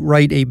AIP to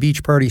write a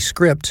Beach Party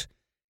script,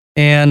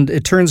 and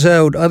it turns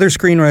out other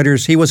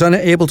screenwriters, he was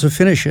unable to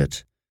finish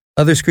it.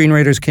 Other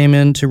screenwriters came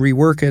in to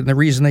rework it, and the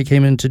reason they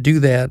came in to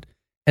do that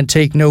and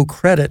take no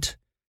credit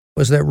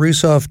was that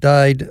Russoff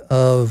died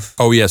of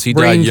he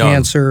brain died young.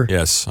 cancer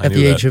at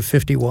the age of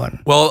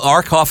 51. Well,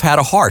 Arkoff had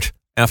a heart,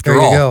 after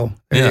all.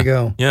 There you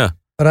go. Yeah.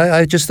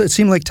 But it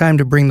seemed like time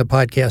to bring the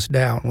podcast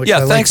down. Which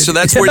I thanks.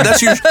 Like So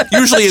that's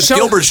usually it's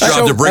Gilbert's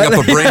job to bring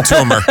up a brain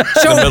tumor.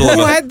 So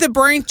who had the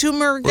brain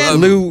tumor again?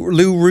 Lou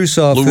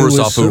Russoff. Lou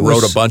Russoff, who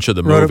wrote a bunch of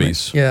the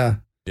movies. Yeah.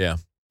 Yeah.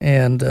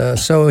 And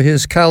so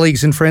his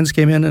colleagues and friends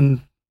came in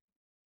and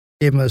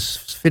gave him a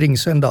fitting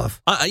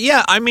send-off.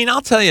 I mean,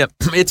 I'll tell you,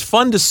 it's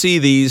fun to see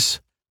these.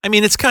 I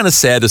mean, it's kind of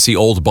sad to see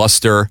old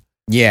Buster.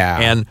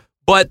 Yeah.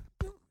 But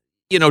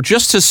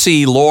just to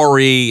see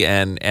Laurie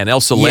and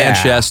Elsa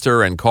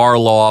Lanchester and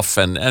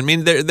Karloff, and I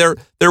mean, they're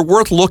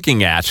worth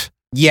looking at.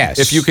 Yes.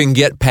 If you can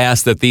get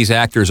past that, these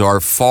actors are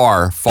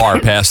far, far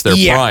past their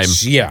prime.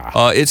 Yeah.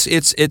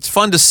 It's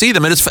fun to see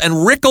them, and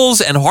Rickles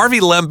and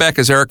Harvey Lembeck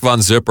as Eric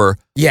Von Zipper.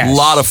 Yes. A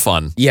lot of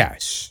fun.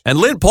 Yes. And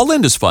Paul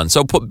Lynde is fun.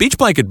 So Beach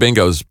Blanket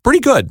Bingo is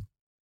pretty good.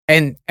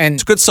 And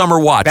it's a good summer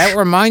watch. That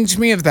reminds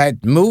me of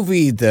that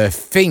movie, The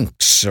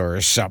Finks or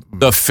something.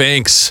 The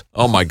Finks.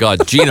 Oh my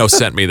God, Gino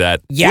sent me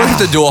that. Yeah. We'll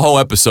have to do a whole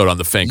episode on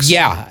The Finks.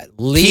 Yeah,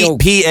 Leo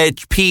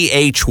Phynx.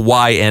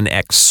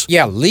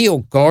 Yeah, Leo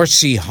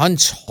Garcia,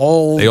 Hunts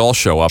Hole. They all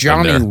show up.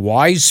 Johnny in there.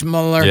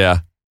 Weissmuller. Yeah,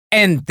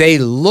 and they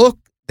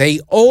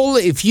all.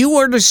 If you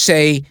were to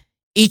say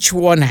each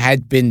one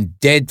had been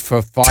dead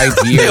for 5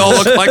 years, they all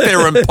look like they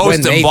were in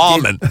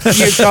post-embalmment.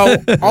 You go,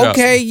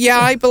 okay, yeah,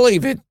 I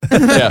believe it.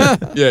 Yeah.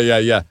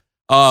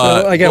 So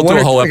I got we'll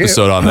do a whole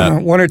episode on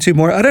that. One or two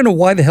more. I don't know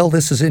why the hell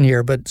this is in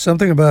here, but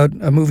something about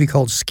a movie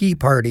called Ski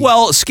Party.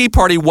 Well, Ski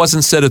Party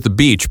wasn't set at the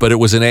beach, but it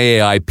was an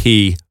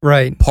AAIP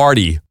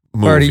party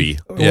movie.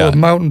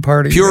 Mountain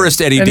party.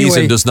 Purist Eddie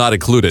Deason does not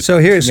include it. So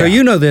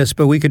you know this,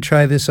 but we could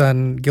try this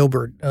on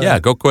Gilbert.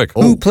 Go quick.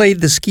 Who played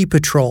the ski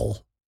patrol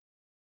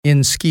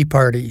in Ski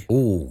Party?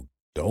 Oh,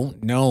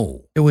 don't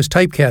know. It was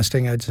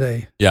typecasting, I'd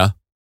say. Yeah.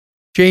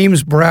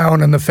 James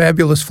Brown and the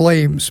Fabulous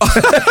Flames. God.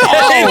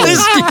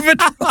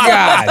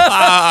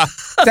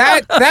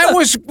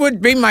 That would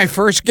be my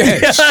first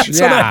guess.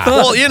 Yeah.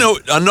 Well,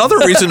 another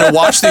reason to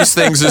watch these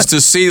things is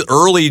to see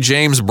early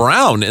James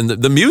Brown and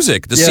the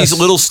music, to see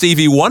little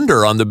Stevie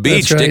Wonder on the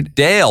beach, That's right. Dick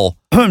Dale.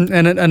 And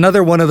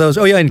another one of those.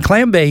 Oh, yeah, in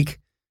Clambake,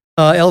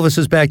 Elvis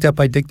is backed up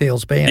by Dick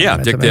Dale's band. Yeah,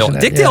 Dick Dale.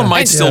 Dick Dale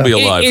might still be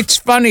alive. It's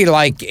funny,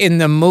 like in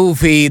the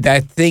movie,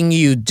 That Thing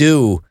You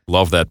Do.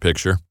 Love that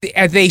picture.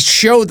 They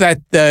show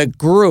that the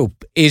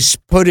group is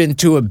put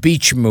into a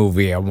beach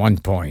movie at one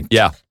point.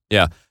 Yeah.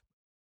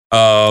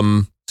 So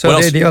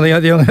the only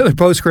other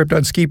postscript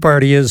on Ski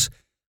Party is,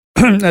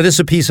 now this is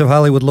a piece of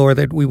Hollywood lore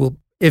that we will,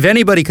 if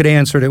anybody could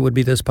answer it, it would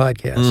be this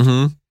podcast.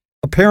 Mm-hmm.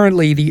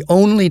 Apparently, the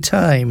only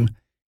time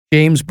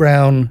James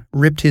Brown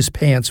ripped his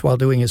pants while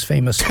doing his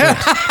famous sprint.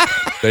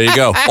 There you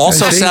go.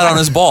 Also sat on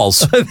his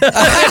balls. I don't know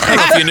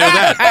if you knew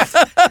that.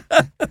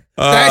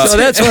 So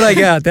that's what I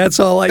got. That's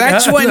all I got.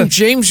 That's when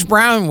James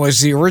Brown was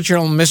the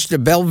original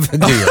Mr.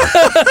 Belvedere.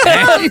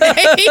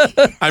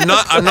 I'm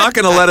not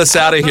going to let us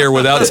out of here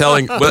without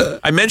telling. But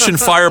I mentioned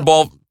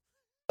Fireball.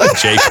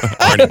 Jake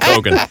Arnie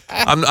Kogan.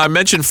 I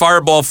mentioned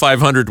Fireball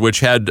 500, which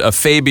had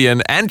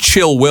Fabian and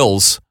Chill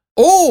Wills.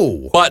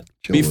 Oh, but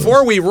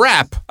before we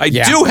wrap, I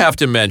do have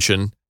to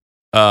mention.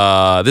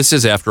 This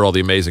is After All, the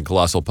Amazing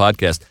Colossal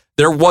Podcast.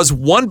 There was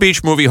one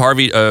beach movie.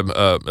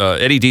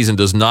 Eddie Deason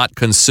does not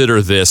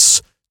consider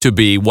this to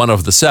be one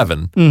of the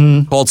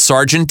 7, called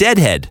Sergeant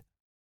Deadhead.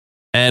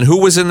 And who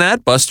was in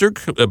that? Buster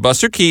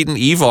Keaton,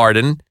 Eve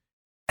Arden,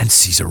 and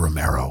Cesar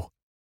Romero.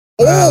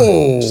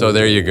 Oh, so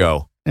there you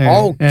go.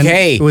 Okay, and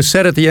it was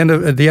set at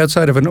the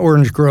outside of an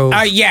orange grove.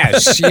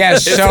 Yes.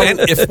 So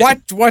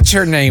what's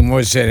her name?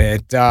 Was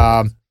it?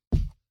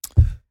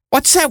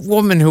 What's that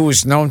woman who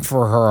was known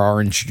for her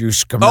orange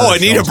juice commercials? Oh,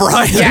 Anita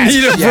Bryant.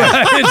 Yes,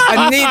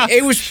 Bryant.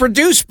 It was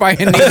produced by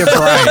Anita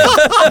Bryant.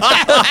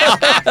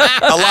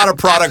 A lot of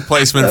product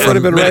placement that would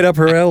have been right up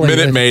her alley.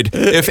 Minute Maid.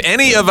 If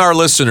any of our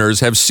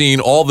listeners have seen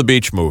all the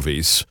beach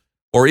movies,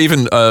 or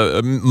even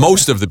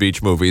most of the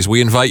beach movies,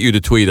 we invite you to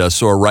tweet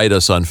us or write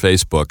us on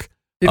Facebook.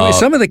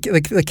 Some of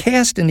the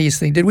cast in these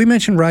things. Did we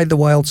mention Ride the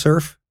Wild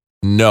Surf?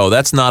 No,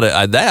 that's not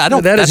a.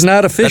 That is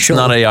not official.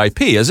 That's not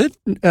AIP, is it?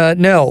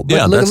 No.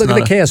 But look at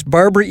the cast: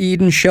 Barbara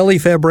Eden, Shelley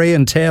Fabares,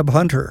 and Tab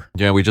Hunter.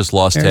 Yeah, we just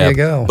lost There Tab. you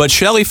go. But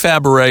Shelley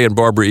Fabares and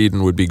Barbara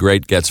Eden would be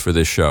great gets for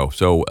this show.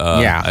 So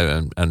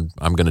and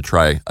I'm going to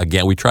try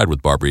again. We tried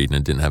with Barbara Eden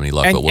and didn't have any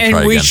luck, but we'll try again.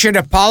 And we should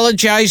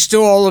apologize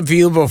to all of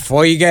you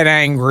before you get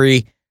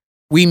angry.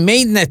 We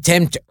made an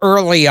attempt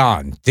early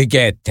on to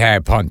get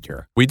Tab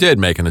Hunter. We did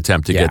make an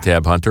attempt to get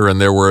Tab Hunter, and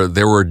there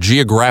were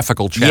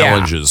geographical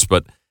challenges,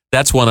 but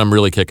that's one I'm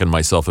really kicking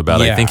myself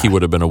about. I think he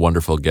would have been a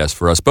wonderful guest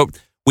for us. But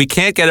we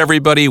can't get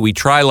everybody. We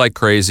try like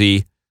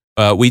crazy.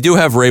 We do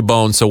have Ray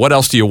Bone, so what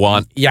else do you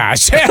want?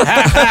 Yes.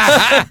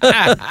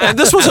 And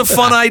this was a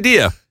fun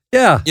idea.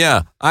 Yeah.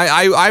 Yeah.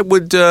 I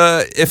would,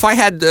 if I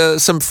had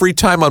some free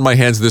time on my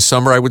hands this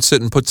summer, I would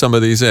sit and put some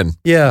of these in.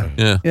 Yeah.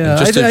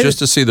 Just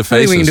to see the faces. I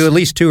think we can do at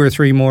least 2 or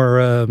 3 more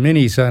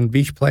minis on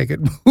beach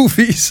blanket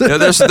movies. Yeah,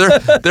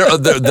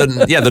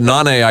 the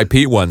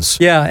non-AIP ones.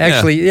 Yeah,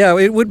 actually,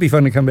 it would be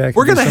fun to come back.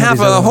 We're going to have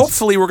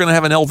hopefully we're going to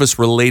have an Elvis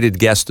related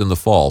guest in the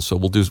fall. So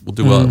we'll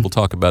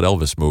talk about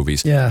Elvis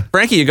movies. Yeah.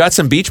 Frankie, you got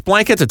some beach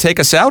blanket to take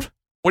us out?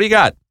 What do you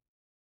got?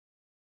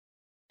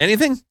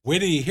 Anything? Wait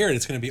till you hear it.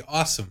 It's going to be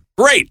awesome.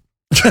 Great.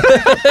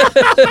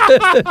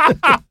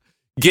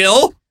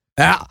 Gil?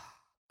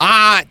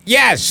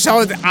 Yes,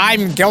 so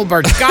I'm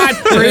Gilbert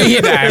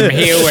Gottfried. I'm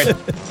here with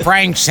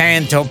Frank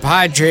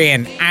Santopadre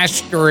and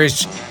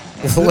Asterisk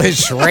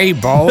Liz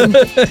Raybone.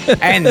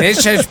 And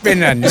this has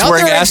been another He's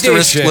wearing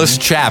asterisk-less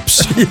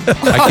chaps.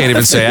 I can't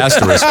even say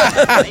asterisk.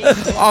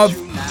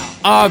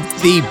 Of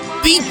the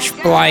Beach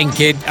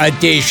Blanket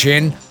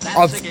edition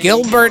of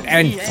Gilbert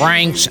and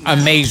Frank's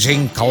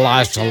Amazing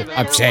Colossal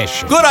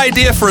Obsession. Good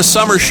idea for a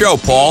summer show,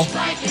 Paul.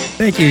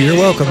 Thank you. You're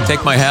welcome.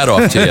 Take my hat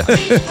off to you.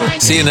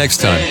 See you next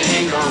time.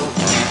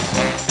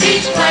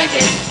 Beach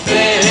Blanket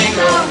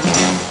Bingo.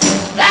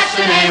 That's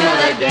the name of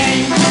the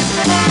game.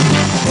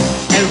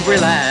 Every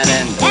lad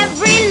and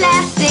every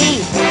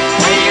lassie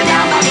way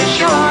down by the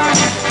shore,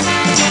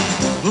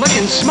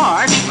 looking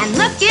smart and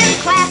looking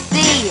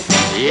classy.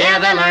 Yeah,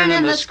 they're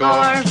learning the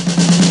score.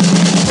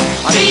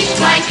 A beach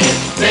blanket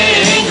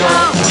bingo.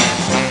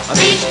 A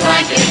beach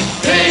blanket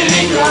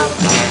bingo.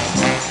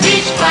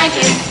 Beach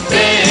blanket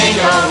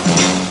bingo.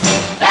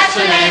 That's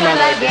the name of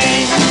the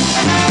game.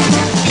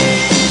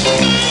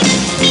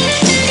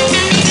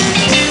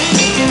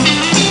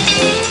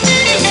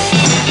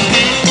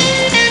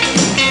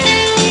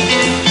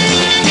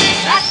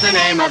 That's the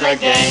name of the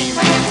game.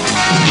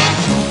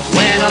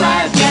 When a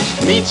lad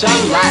just meets a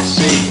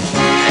lassie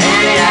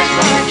and he asks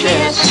for a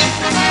kiss,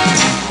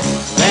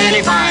 then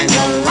he finds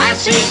a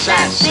lassie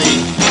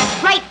sassy.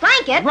 Right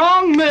blanket.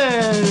 Wrong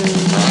man.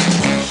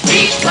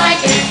 Beach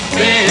blanket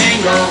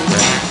bingo.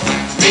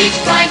 Beach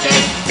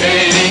blanket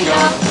bingo.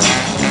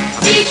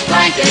 Beach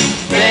blanket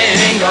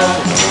bingo.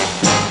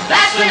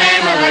 That's the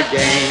name of the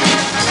game.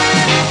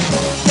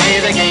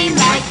 Play the game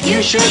like you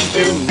should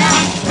do now.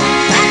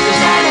 That's the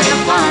start of the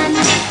fun.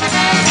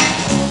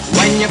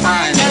 When you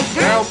find a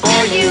girl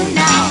for you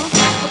now,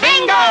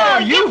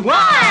 bingo, you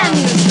won!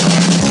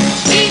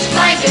 Beach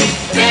blanket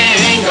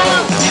bingo.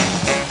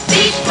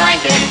 Beach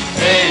blanket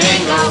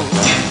bingo.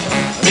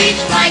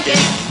 Beach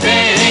blanket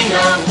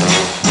bingo.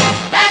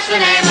 That's the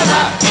name of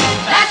the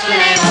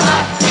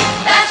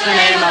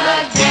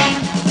game.